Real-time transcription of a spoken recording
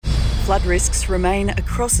flood risks remain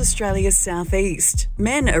across Australia's southeast.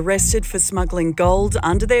 Men arrested for smuggling gold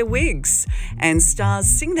under their wigs. And stars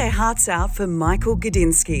sing their hearts out for Michael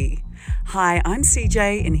Gudinski. Hi, I'm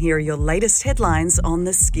CJ and here are your latest headlines on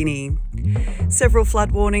The Skinny. Several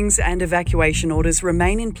flood warnings and evacuation orders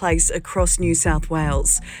remain in place across New South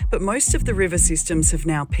Wales, but most of the river systems have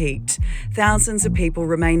now peaked. Thousands of people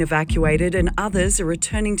remain evacuated and others are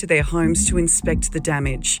returning to their homes to inspect the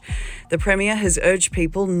damage. The Premier has urged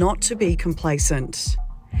people not to be complacent.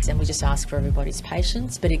 And we just ask for everybody's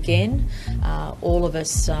patience. But again, all of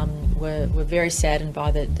us were very saddened by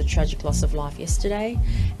the tragic loss of life yesterday.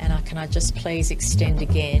 And can I just please extend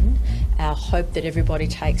again our hope that everybody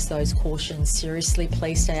takes those cautions seriously.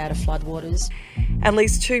 Please stay out of floodwaters. At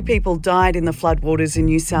least 2 people died in the floodwaters in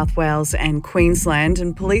New South Wales and Queensland,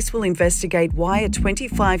 and police will investigate why a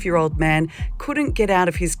 25-year-old man couldn't get out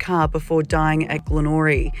of his car before dying at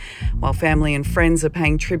Glenorrhea, while family and friends are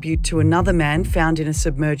paying tribute to another man found in a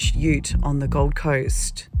submerged ute on the Gold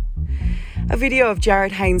Coast. A video of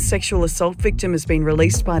Jarryd Haynes' sexual assault victim has been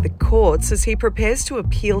released by the courts as he prepares to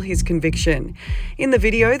appeal his conviction. In the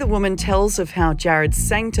video, the woman tells of how Jarryd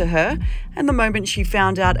sang to her and the moment she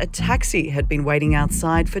found out a taxi had been waiting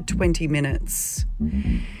outside for 20 minutes.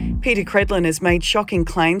 Peter Credlin has made shocking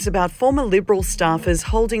claims about former Liberal staffers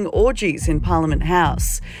holding orgies in Parliament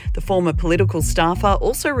House. The former political staffer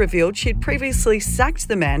also revealed she'd previously sacked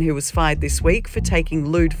the man who was fired this week for taking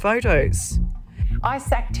lewd photos. I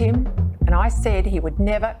sacked him and I said he would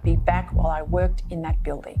never be back while I worked in that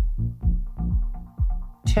building.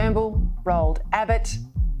 Turnbull rolled Abbott,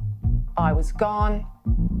 I was gone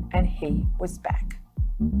and he was back.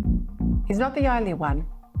 He's not the only one.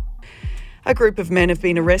 A group of men have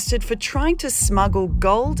been arrested for trying to smuggle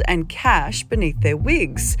gold and cash beneath their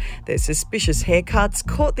wigs. Their suspicious haircuts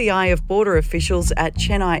caught the eye of border officials at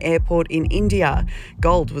Chennai Airport in India.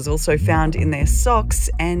 Gold was also found in their socks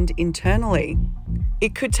and internally.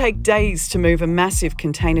 It could take days to move a massive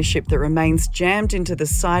container ship that remains jammed into the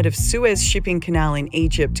side of Suez Shipping Canal in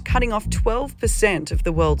Egypt, cutting off 12% of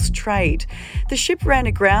the world's trade. The ship ran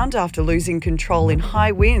aground after losing control in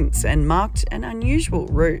high winds and marked an unusual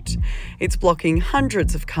route. It's blocking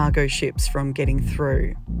hundreds of cargo ships from getting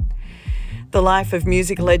through. The life of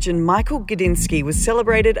music legend Michael Gudinski was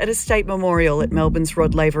celebrated at a state memorial at Melbourne's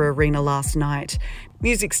Rod Laver Arena last night.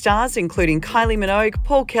 Music stars including Kylie Minogue,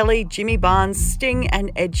 Paul Kelly, Jimmy Barnes, Sting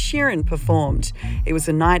and Ed Sheeran performed. It was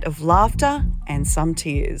a night of laughter and some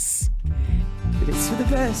tears. But it's for the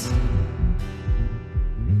best.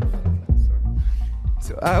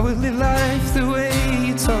 So I would live life the way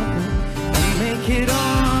you taught me and make it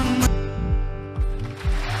on.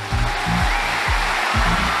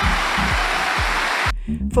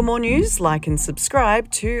 For more news, like and subscribe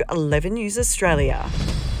to 11 News Australia.